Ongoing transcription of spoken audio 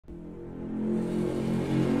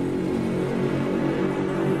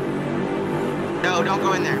No, don't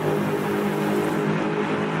go in there.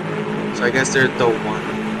 So I guess they're the one.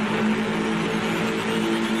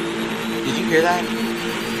 Did you hear that?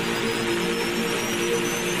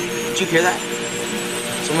 Did you hear that?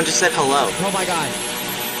 Someone just said hello. Oh my god.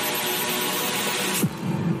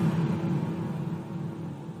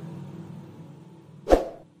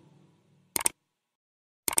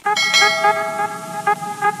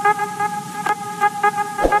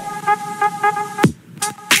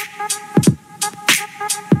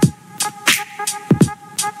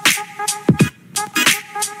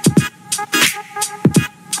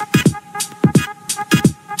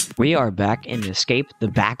 We are back in Escape the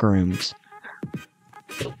Backrooms.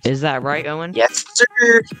 Is that right, Owen? Yes,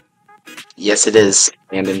 sir. Yes, it is,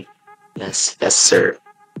 Landon. Yes, yes, sir.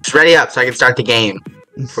 Just ready up so I can start the game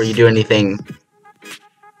before you do anything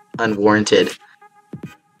unwarranted.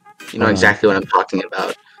 You know exactly what I'm talking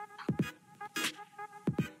about.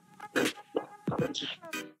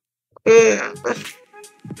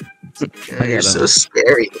 You're so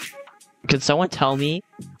scary. Could someone tell me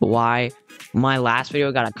why my last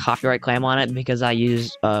video got a copyright claim on it because I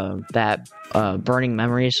used that Burning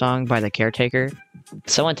Memories song by The Caretaker?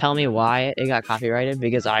 Someone tell me why it got copyrighted,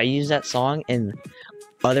 because I used that song in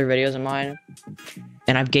other videos of mine,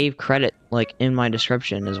 and I gave credit like in my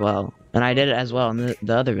description as well, and I did it as well in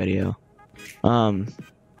the other video.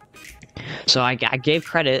 So I gave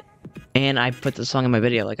credit, and I put the song in my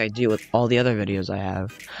video like I do with all the other videos I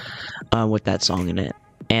have with that song in it,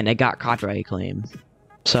 and it got copyright claim.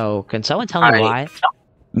 So can someone tell me why?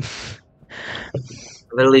 I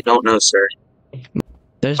literally don't know, sir.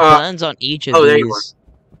 There's buttons on each of these. There you are.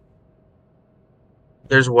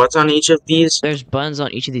 There's what's on each of these? There's buttons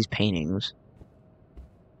on each of these paintings.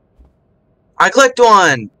 I clicked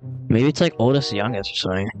one! Maybe it's like oldest to youngest or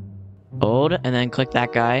something. Old, and then click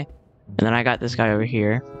that guy. And then I got this guy over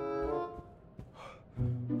here.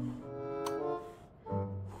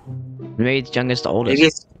 Maybe it's youngest to oldest. Maybe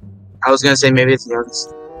it's, I was gonna say maybe it's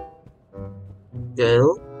youngest.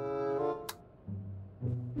 Go.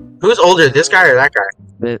 Who's older, this guy or that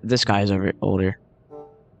guy? This guy is older.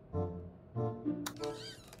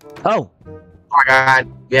 Oh! Oh my god,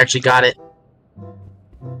 we actually got it.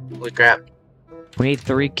 Holy crap. We need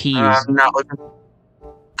 3 keys. I'm not looking.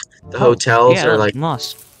 The hotels are like...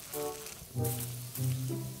 moss.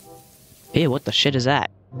 Ew, what the shit is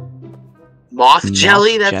that? Moth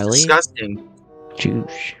jelly? That's jelly? disgusting.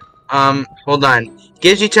 Juice. Hold on.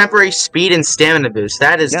 Gives you temporary speed and stamina boost.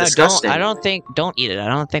 That is disgusting. Don't eat it.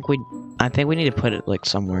 I think we need to put it like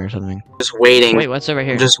somewhere or something. Just waiting. Wait, what's over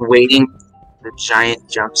here? I'm just waiting for the giant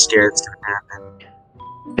jump scare that's gonna happen.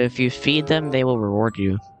 If you feed them, they will reward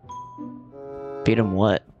you. Feed them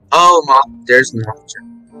what? Oh, there's moth jelly.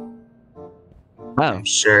 Oh. I'm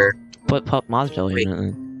sure. Put moth jelly in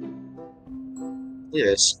it. Look at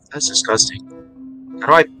this. That's disgusting. How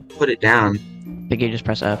do I put it down? I think you just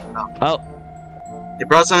press F. Oh. It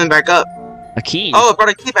brought something back up. A key. Oh, it brought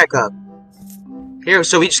a key back up. Here,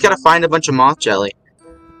 so we just gotta find a bunch of moth jelly.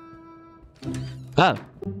 Oh.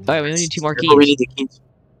 Alright, we need 2 more keys. We need the keys.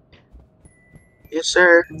 Yes,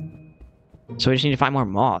 sir. So we just need to find more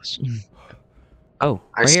moths. Oh,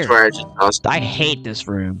 I swear I just lost. I hate this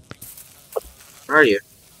room. Where are you?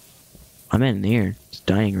 I'm in here. It's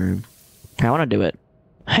dining room. I want to do it.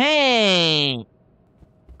 Hey!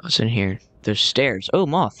 What's in here? There's stairs. Oh,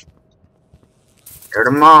 moth. There's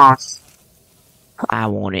the moth. I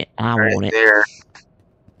want it. I right want it. There.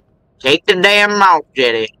 Take the damn moth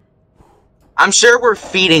jelly. I'm sure we're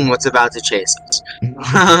feeding what's about to chase us.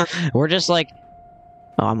 We're just like...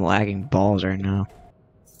 Oh, I'm lagging balls right now.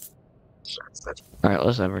 Alright,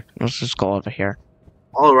 let's just go over here.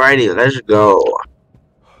 Alrighty, let's go.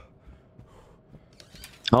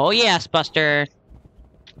 Oh yes, Buster.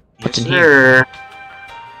 What's in here?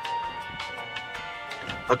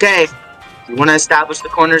 Okay. You want to establish the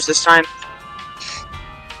corners this time?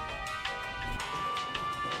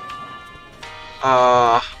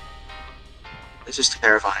 This is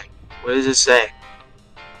terrifying. What does it say?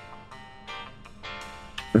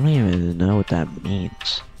 I don't even know what that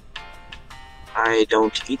means. I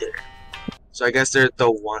don't either. So I guess they're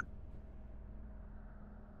the one.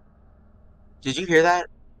 Did you hear that?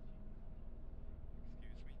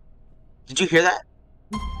 Did you hear that?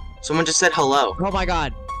 Someone just said hello. Oh my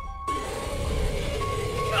god.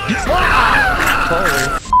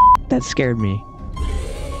 That scared me.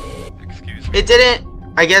 It didn't.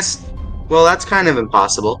 I guess. Well, that's kind of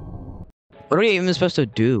impossible. What are we even supposed to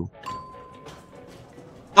do?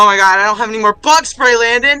 Oh my god, I don't have any more bug spray,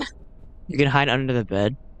 Landon! You can hide under the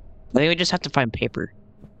bed. I think we just have to find paper.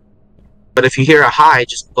 But if you hear a hi,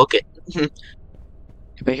 just book it. If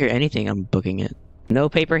I hear anything, I'm booking it. No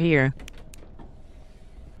paper here.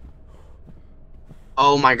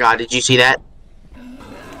 Oh my god, did you see that?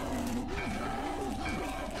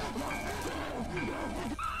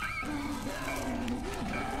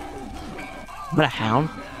 What, a hound?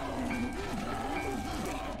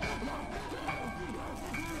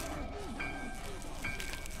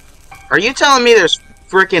 Are you telling me there's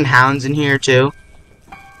freaking hounds in here too?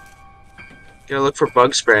 Gotta look for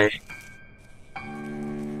bug spray.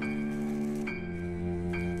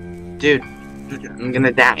 Dude, I'm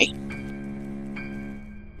gonna die.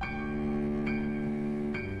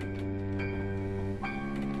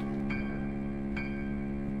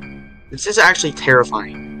 This is actually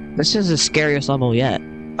terrifying. This is the scariest level yet.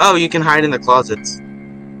 Oh, you can hide in the closets.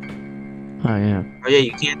 Oh, yeah. Oh yeah,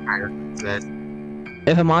 you can hide in the closet.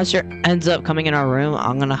 If a monster ends up coming in our room,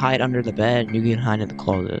 I'm gonna hide under the bed, and you can hide in the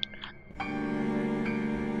closet.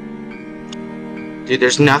 Dude,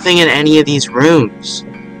 there's nothing in any of these rooms.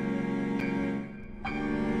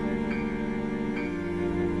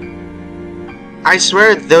 I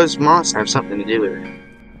swear those moths have something to do with it.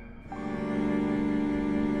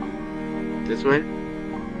 This way?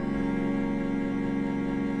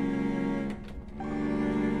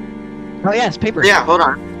 Oh, yes, paper. Yeah, hold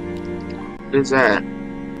on. What is that?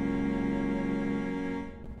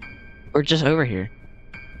 We're just over here.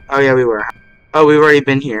 Oh yeah, we were. Oh, we've already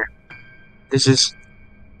been here. This is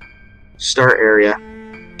start area.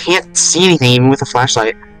 Can't see anything even with a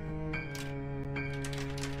flashlight.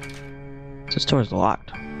 This door's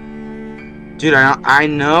locked. Dude, I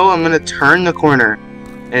know I'm gonna turn the corner,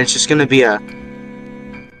 and it's just gonna be a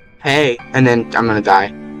hey, and then I'm gonna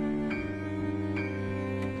die.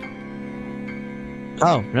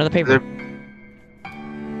 Oh, another paper.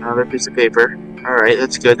 Another piece of paper. Alright,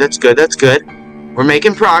 that's good, that's good, that's good. We're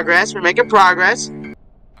making progress, we're making progress.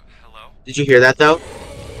 Hello? Did you hear that, though?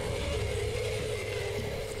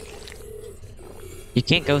 You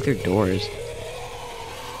can't go through doors.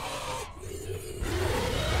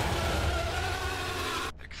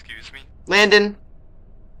 Excuse me? Landon,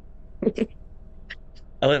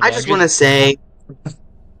 I just want to. to say,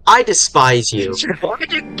 I despise you. Why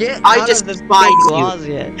did you get I out just of the despise big you.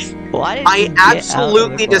 closet? Why did you I get out of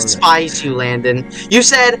absolutely the closet? despise you, Landon. You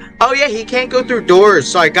said, oh yeah, he can't go through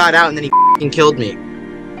doors, so I got out and then he f***ing killed me.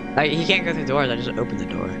 He can't go through doors. I just opened the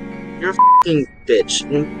door. You're a f***ing bitch.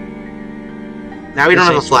 Now we don't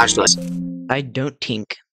have a flashlight. I don't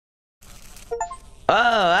tink.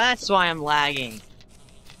 Oh, that's why I'm lagging.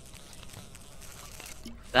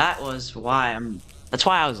 That's why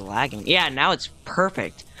I was lagging. Yeah, now it's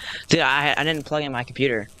perfect. Dude, I didn't plug in my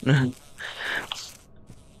computer.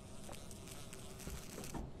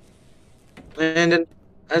 Landon,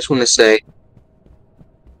 I just want to say,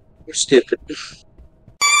 you're stupid.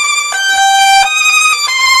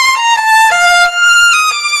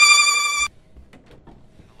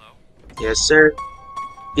 Hello? Yes, sir.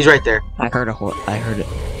 He's right there. I heard it.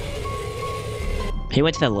 He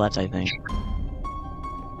went to the left, I think.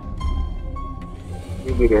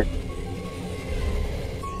 He'll be there.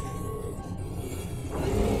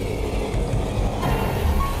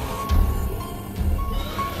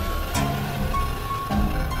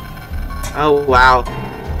 Oh, wow.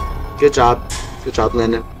 Good job. Good job,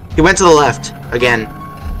 Landon. He went to the left, again.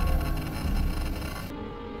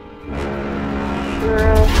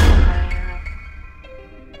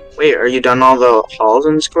 Wait, are you done all the halls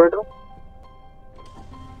in this corridor?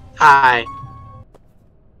 Hi.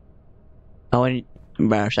 Oh, and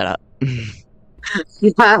bro, shut up.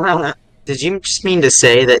 Did you just mean to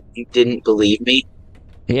say that you didn't believe me?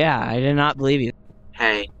 Yeah, I did not believe you.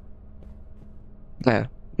 Hey, Yeah.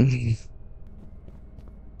 this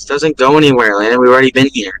doesn't go anywhere, Landon. We've already been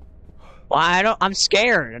here. Well, I'm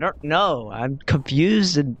scared. I don't know. I'm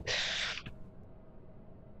confused and...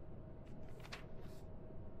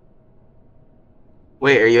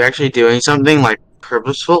 Wait, are you actually doing something, like,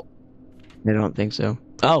 purposeful? I don't think so.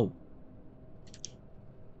 Oh.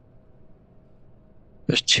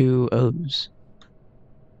 There's 2 O's.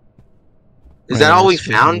 Is that all we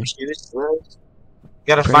found?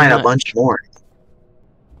 Gotta Pretty find a much. bunch more.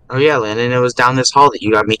 Oh yeah, Landon, it was down this hall that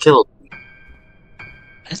you got me killed.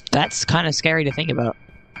 That's kind of scary to think about.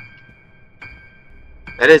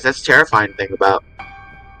 That's terrifying to think about.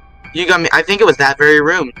 You got me, I think it was that very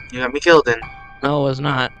room you got me killed in. No, it was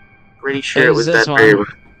not. Pretty sure It it was was this that very one.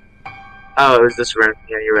 room. Oh, it was this room.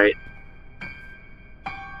 Yeah, you're right.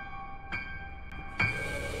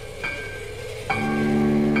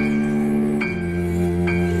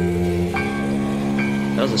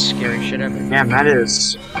 That was the scary shit ever. Damn, that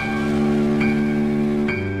is... I'm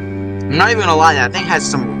not even gonna lie, that thing has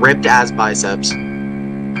some ripped ass biceps.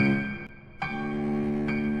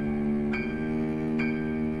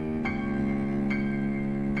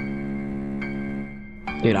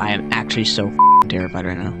 Dude, I am actually so terrified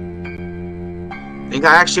right now. I think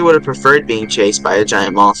I actually would have preferred being chased by a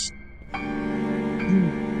giant moth.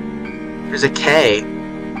 There's a K.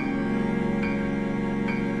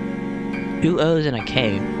 2 O's and a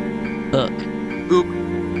K. Look. Boop.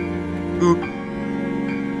 Boop.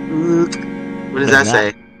 Boop. What does that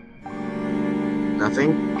say?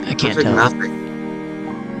 Nothing? I can't Looks like tell. nothing.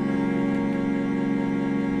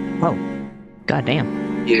 Oh. God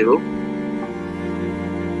damn. U.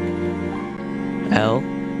 L.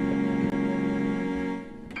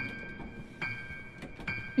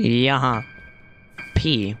 Yeah.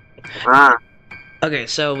 P. Ah. Okay,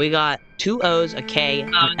 so we got 2 O's, a K,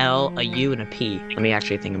 an L, a U, and a P. Let me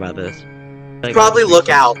actually think about this. Like, Probably look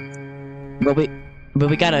out. But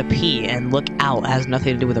we got a P, and look out has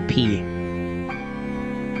nothing to do with a P.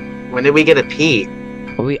 When did we get a P?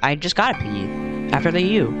 But I just got a P after the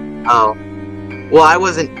U. Oh. Well, I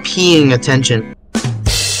wasn't peeing attention.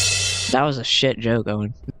 That was a shit joke,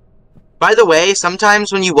 Owen. By the way,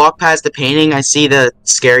 sometimes when you walk past the painting, I see the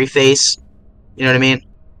scary face. You know what I mean?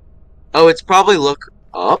 Oh, it's probably look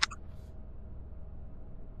up?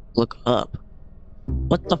 Look up.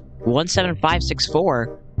 What the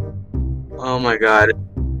 17564? Oh my god.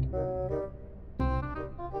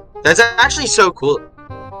 That's actually so cool.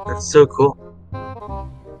 That's so cool.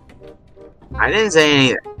 I didn't say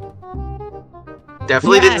anything.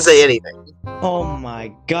 Definitely didn't say anything. Oh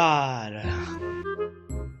my god.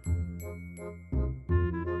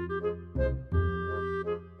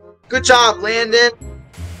 Good job, Landon.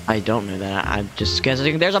 I don't know that. I'm just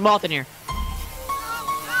guessing there's a moth in here.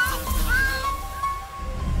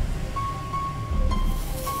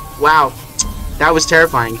 Wow. That was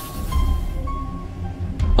terrifying.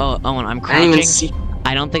 Oh, Owen, I'm I didn't crouching. even see.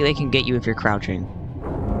 I don't think they can get you if you're crouching.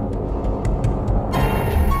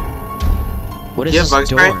 What is You have this bug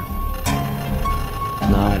door? spray?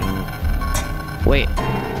 No, I don't. Wait.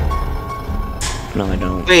 No, I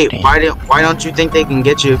don't. Wait, Damn. why don't you think they can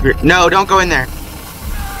get you if you're... No, don't go in there.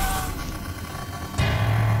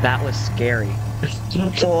 That was scary.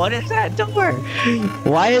 What is that door?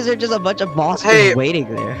 Why is there just a bunch of bosses Hey. waiting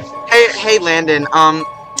there? Hey, Landon, I'm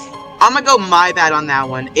gonna go my bad on that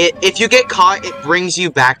one. If you get caught, it brings you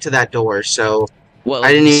back to that door, so... What,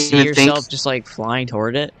 I didn't you see even think- yourself just like flying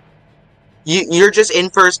toward it? You're just in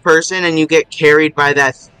first person, and you get carried by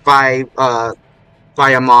a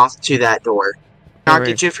moth to that door. Not Alright.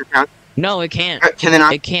 get you if you're crouching. No, it can't. Can they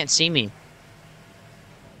not? It can't see me.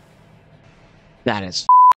 That is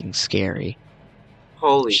f***ing scary.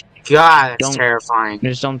 Holy god, that's Don't- terrifying.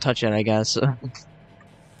 Just don't touch it, I guess.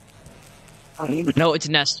 No, it's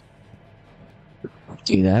a nest.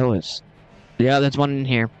 Dude, that was... Yeah, there's one in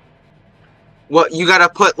here. What, you gotta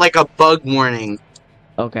put, like, a bug warning.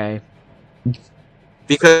 Okay.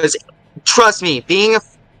 Because, trust me,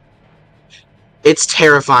 it's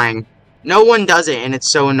terrifying. No one does it, and it's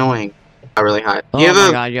so annoying. Not really hot. Oh You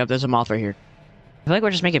have my god, there's a moth right here. I feel like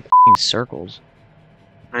we're just making f***ing circles.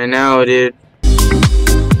 I know, dude.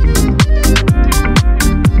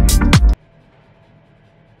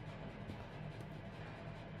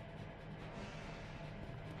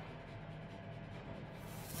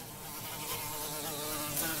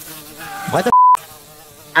 What the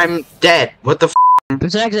I'm dead. What the f?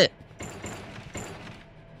 There's an exit!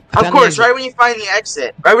 Of course, right when you find the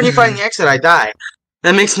exit. Right when you find the exit, I die.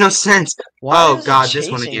 That makes no sense. Why Oh is it god, this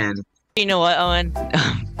one chasing? again. You know what, Owen?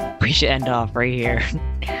 We should end off right here.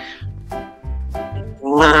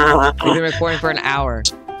 We've been recording for an hour.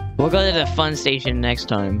 We'll go to the fun station next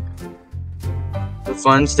time. The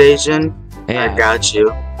fun station? Yeah. I got you.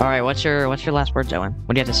 Alright, what's your last words, Owen?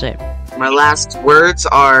 What do you have to say? My last words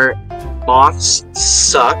are moths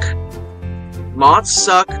suck. Moths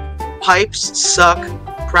suck. Pipes suck.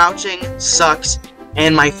 Crouching sucks.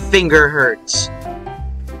 And my finger hurts.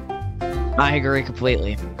 I agree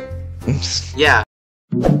completely. Yeah.